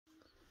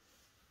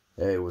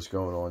Hey, what's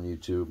going on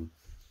YouTube?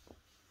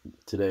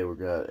 Today we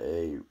got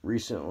a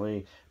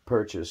recently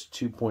purchased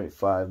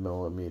 2.5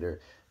 millimeter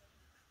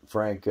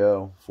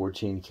Franco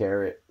 14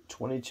 karat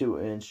 22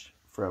 inch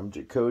from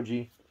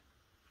Jacoje.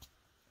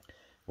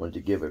 Wanted to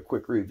give a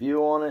quick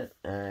review on it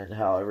and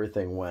how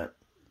everything went.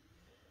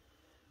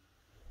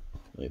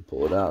 Let me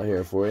pull it out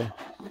here for you.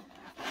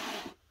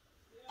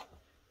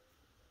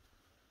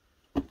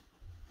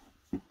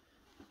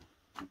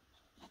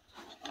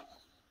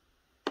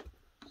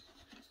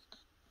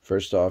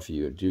 First off,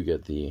 you do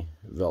get the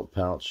belt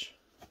pouch,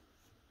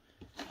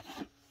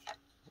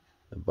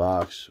 the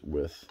box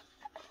with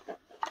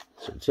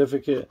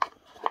certificate.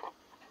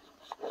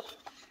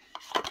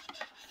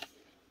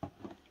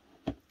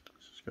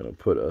 It's going to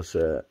put us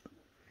at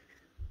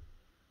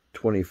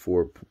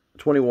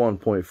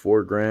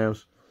 21.4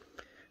 grams.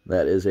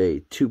 That is a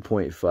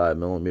 2.5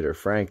 millimeter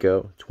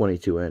Franco,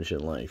 22 inch in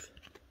length.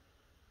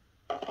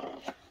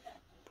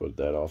 Put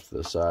that off to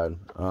the side.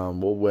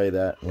 We'll weigh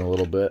that in a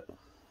little bit.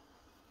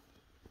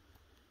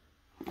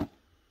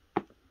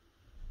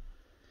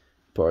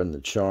 Pardon the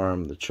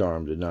charm. The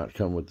charm did not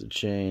come with the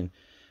chain.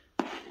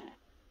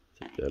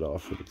 Take that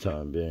off for the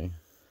time being.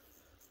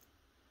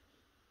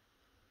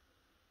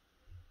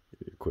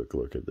 Give you a quick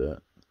look at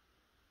that.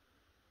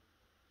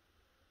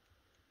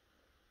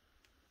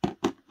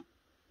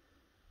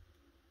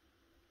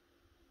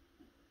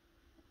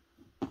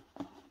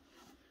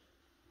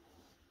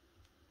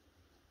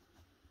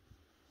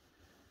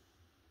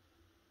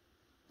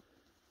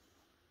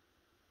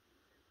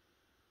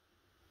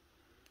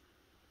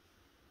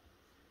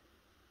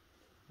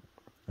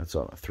 That's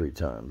on a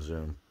 3x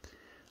zoom.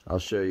 I'll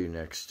show you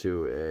next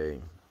to a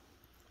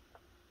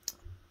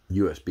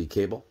USB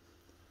cable,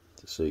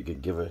 just so you can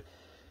give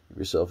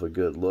yourself a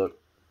good look.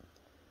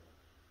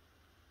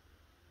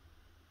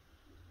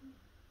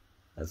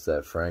 That's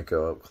that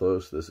Franco up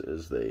close. This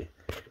is the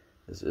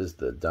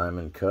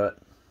diamond cut.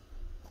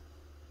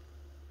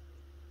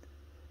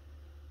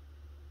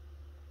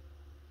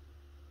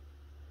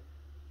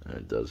 And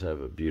it does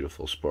have a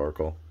beautiful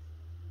sparkle.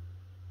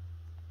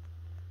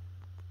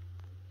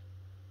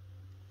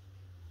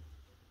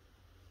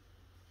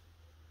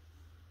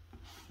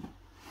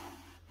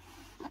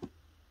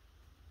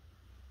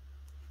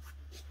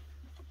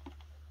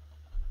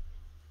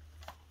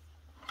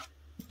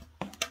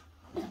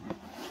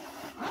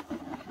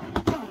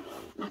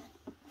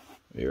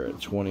 You're at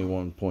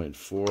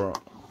 21.4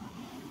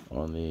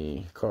 on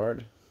the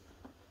card.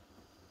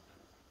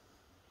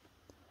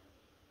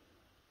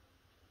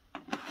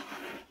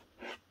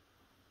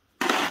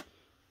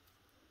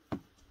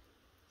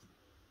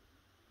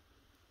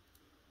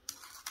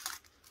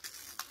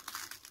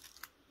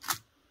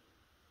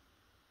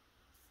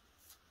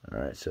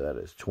 Alright, so that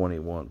is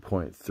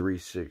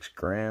 21.36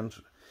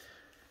 grams.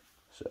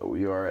 So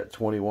we are at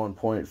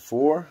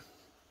 21.4.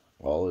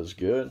 All is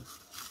good.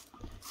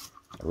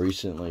 I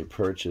recently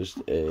purchased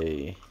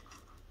a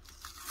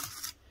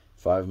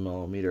 5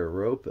 millimeter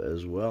rope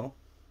as well.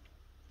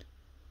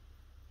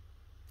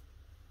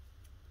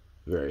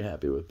 Very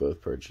happy with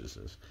both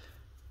purchases.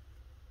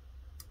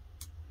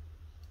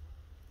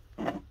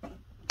 I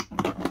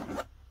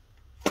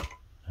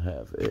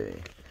have a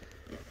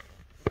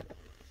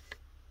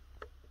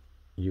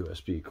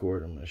USB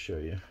cord I'm going to show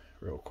you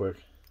real quick.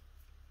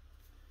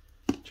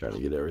 Try to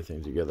get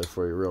everything together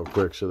for you real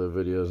quick so the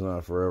video is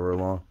not forever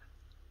long.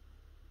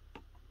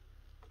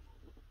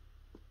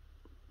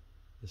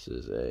 This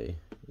is a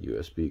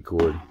USB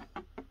cord,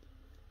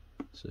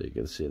 so you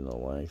can see in the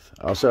length.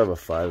 I also have a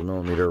 5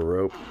 millimeter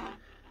rope.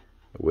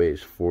 It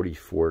weighs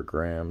 44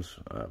 grams,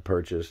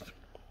 purchased.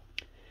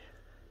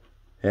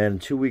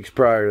 And 2 weeks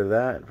prior to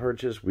that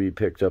purchase, we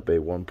picked up a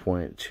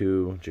 1.2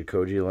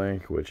 Jacoje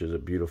link, which is a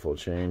beautiful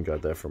chain.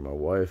 Got that from my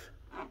wife.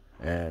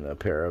 And a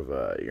pair of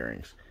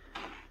earrings.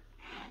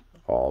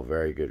 All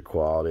very good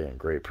quality and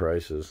great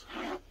prices.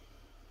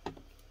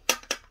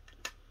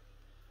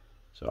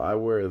 So I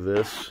wear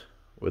this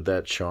with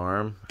that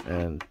charm,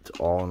 and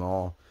all in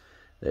all,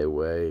 they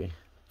weigh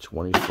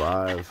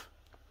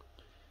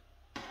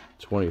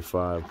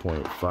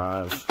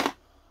 25.5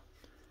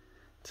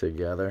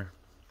 together.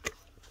 I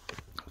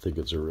think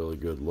it's a really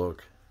good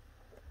look.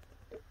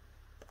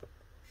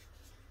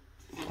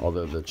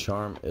 Although the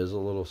charm is a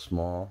little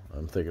small,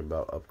 I'm thinking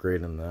about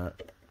upgrading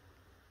that.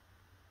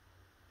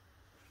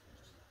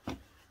 I'll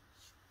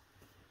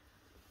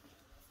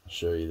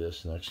show you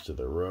this next to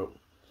the rope, in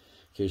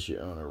case you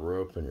own a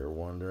rope and you're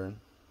wondering.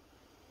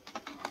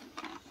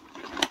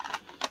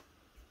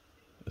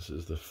 This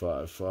is the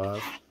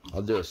 5.5.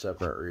 I'll do a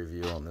separate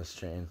review on this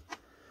chain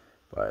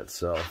by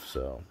itself,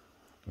 so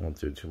I won't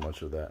do too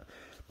much of that.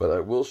 But I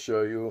will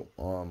show you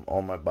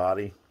on my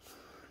body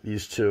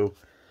these two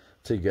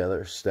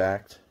together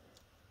stacked,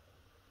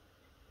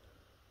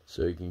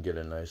 so you can get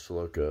a nice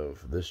look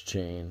of this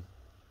chain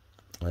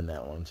and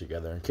that one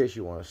together, in case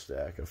you want to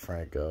stack a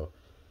Franco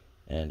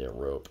and a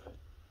rope.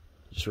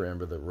 Just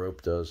remember, the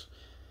rope does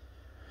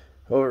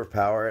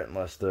overpower it,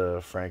 unless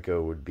the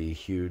Franco would be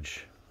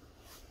huge.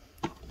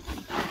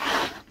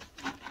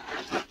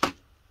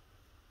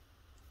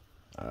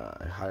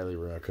 I highly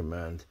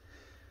recommend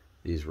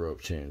these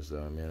rope chains,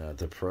 though. I mean, at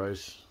the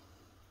price,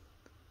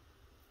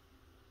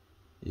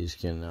 these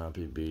cannot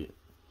be beat.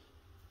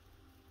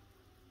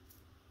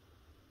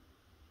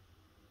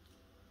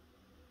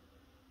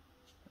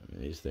 I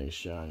mean, these things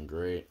shine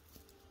great.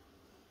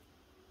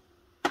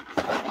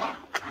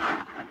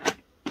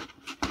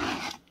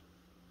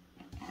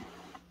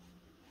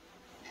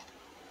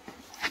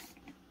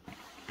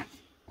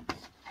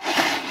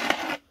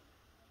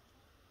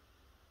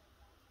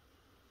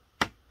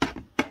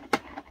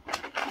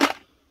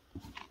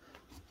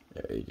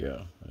 There you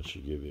go. That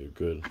should give you a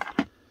good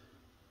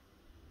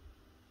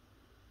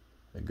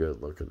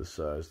look at the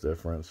size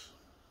difference.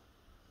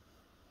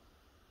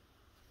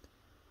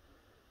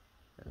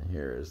 And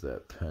here is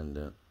that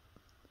pendant.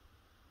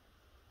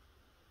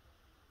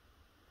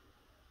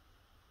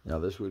 Now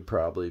this would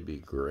probably be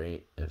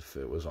great if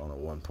it was on a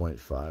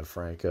 1.5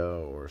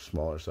 Franco or a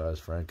smaller size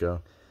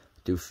Franco. I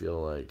do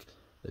feel like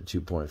the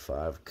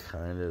 2.5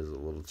 kind of is a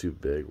little too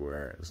big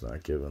where it's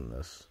not giving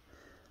this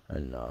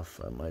enough.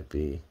 I might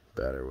be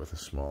better with a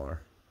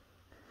smaller.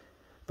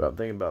 But I'm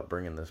thinking about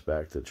bringing this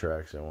back to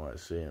tracks I want to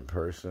see in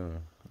person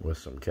with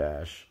some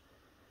cash,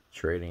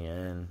 trading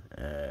in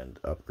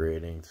and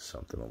upgrading to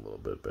something a little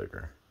bit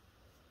bigger.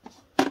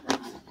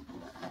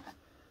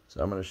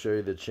 So I'm going to show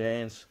you the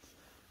chains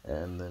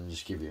and then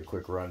just give you a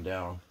quick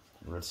rundown.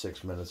 We're at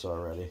 6 minutes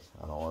already.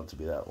 I don't want it to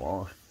be that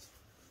long.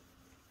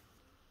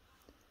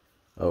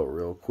 Oh,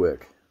 real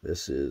quick.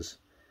 This is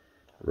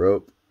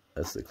rope.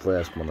 That's the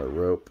clasp on the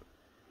rope.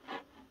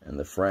 And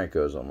the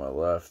Franco's on my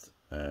left.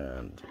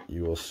 And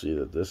you will see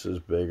that this is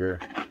bigger.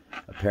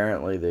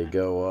 Apparently they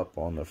go up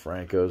on the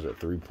Francos at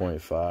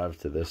 3.5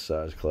 to this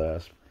size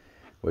clasp,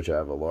 which I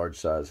have a large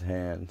size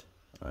hand.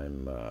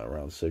 I'm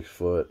around 6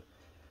 foot,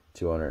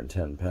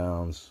 210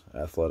 pounds,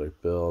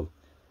 athletic build.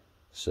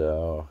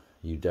 So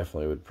you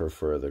definitely would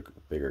prefer the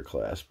bigger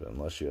clasp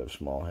unless you have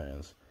small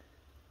hands.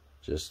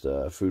 Just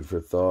food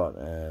for thought,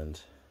 and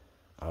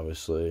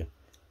obviously,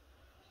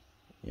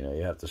 you know,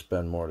 you have to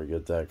spend more to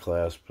get that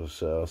clasp.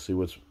 So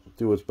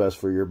do what's best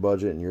for your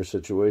budget and your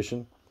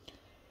situation.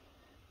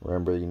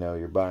 Remember, you know,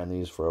 you're buying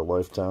these for a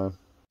lifetime.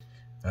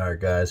 All right,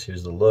 guys,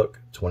 here's the look.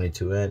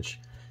 22-inch,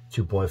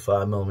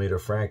 2.5 millimeter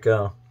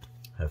Franco.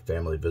 I have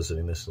family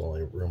visiting. This is the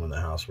only room in the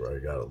house where I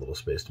got a little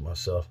space to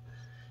myself.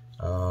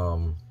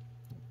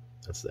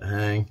 That's the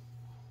hang.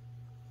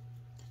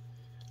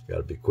 Got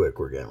to be quick.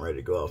 We're getting ready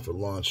to go out for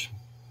lunch.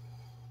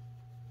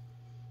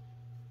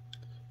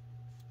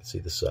 See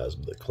the size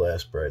of the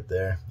clasp right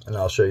there. And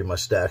I'll show you my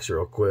stacks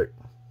real quick.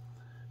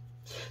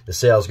 The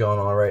sale's going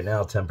on right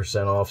now,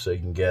 10% off, so you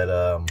can get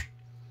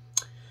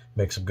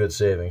make some good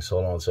savings.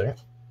 Hold on a second.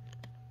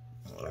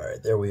 All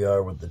right, there we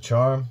are with the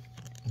charm.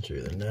 I'll show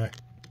you the neck.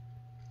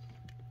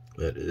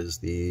 That is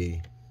the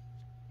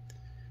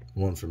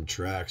one from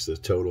Trax. The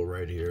total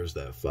right here is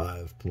that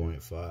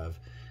 5.5.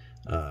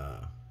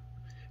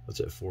 What's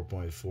that,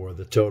 4.4?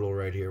 The total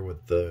right here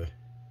with the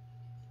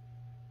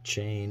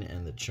chain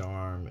and the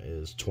charm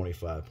is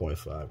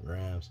 25.5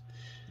 grams.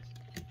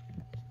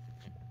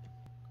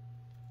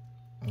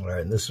 All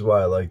right, and this is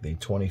why I like the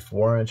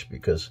 24-inch,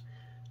 because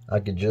I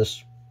could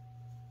just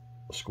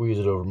squeeze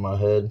it over my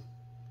head.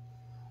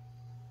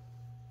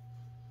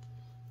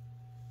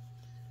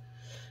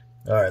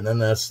 All right, and then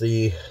that's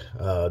the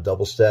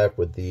double stack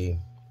with the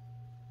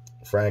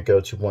Franco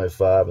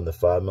 2.5 and the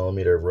 5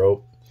 millimeter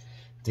rope.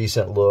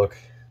 Decent look,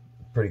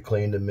 pretty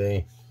clean to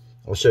me.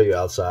 I'll show you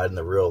outside in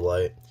the real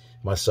light.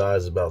 My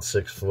size is about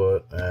 6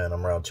 foot, and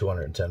I'm around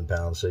 210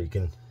 pounds, so you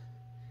can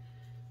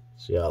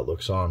see how it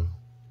looks on.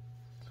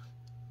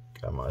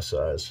 Got my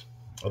size.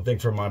 I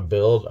think for my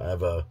build, I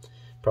have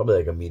probably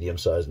like a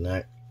medium-sized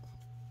neck.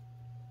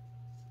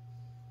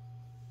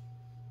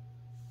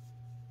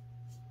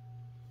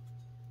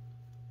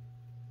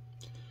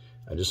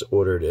 I just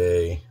ordered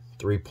a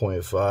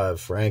 3.5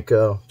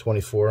 Franco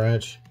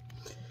 24-inch,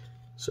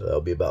 so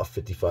that'll be about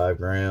 55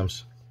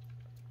 grams.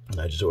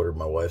 And I just ordered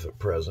my wife a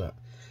present,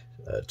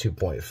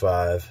 2.5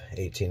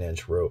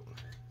 18-inch rope.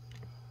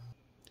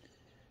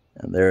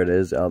 And there it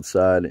is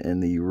outside in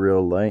the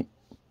real light.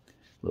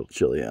 A little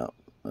chilly out.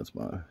 That's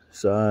my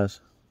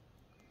size.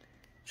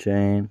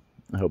 Chain.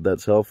 I hope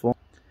that's helpful.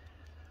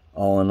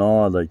 All in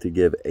all, I'd like to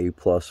give A+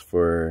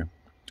 for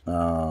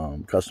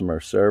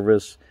customer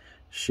service,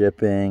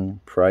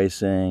 shipping,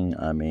 pricing.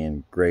 I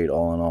mean, great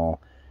all in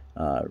all.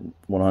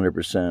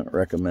 100%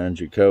 recommend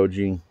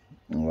Jacoje.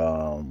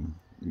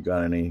 You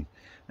got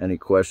any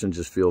questions,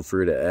 just feel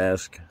free to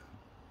ask.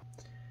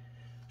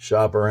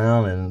 Shop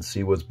around and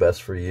see what's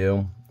best for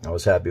you. I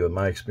was happy with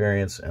my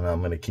experience, and I'm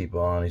going to keep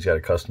on. He's got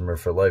a customer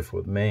for life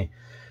with me.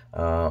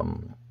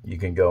 You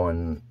can go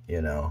in,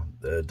 you know,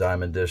 the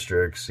Diamond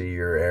District, see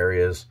your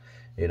areas.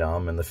 You know,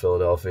 I'm in the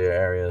Philadelphia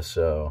area,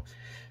 so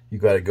you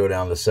got to go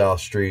down to South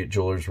Street,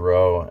 Jewelers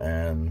Row,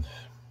 and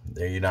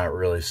you're not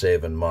really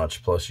saving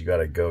much. Plus, you got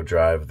to go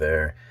drive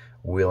there,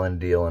 wheel and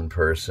deal in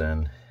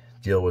person,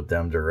 deal with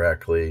them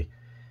directly,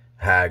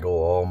 haggle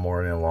all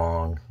morning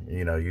long.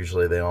 You know,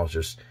 usually they don't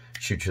just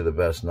shoot you the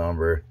best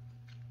number.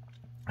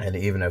 And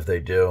even if they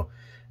do,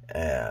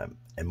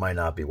 it might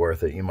not be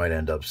worth it. You might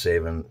end up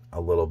saving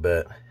a little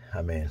bit.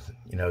 I mean,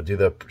 you know, do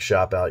the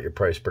shop out your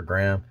price per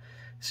gram,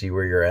 see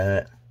where you're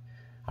at.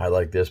 I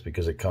like this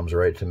because it comes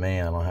right to me.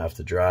 I don't have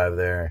to drive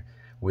there,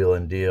 wheel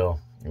and deal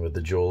with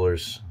the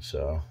jewelers.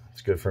 So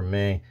it's good for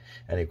me.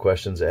 Any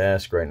questions,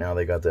 ask. Right now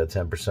they got that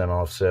 10%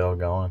 off sale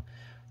going,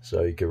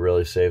 so you could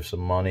really save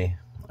some money.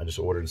 I just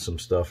ordered some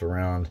stuff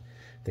around,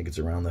 I think it's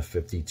around the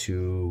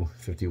 $52,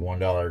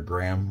 $51 a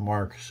gram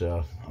mark,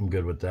 so I'm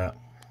good with that.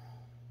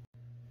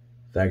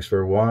 Thanks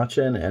for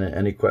watching, and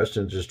any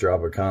questions, just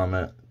drop a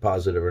comment,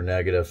 positive or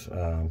negative.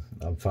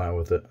 I'm fine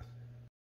with it.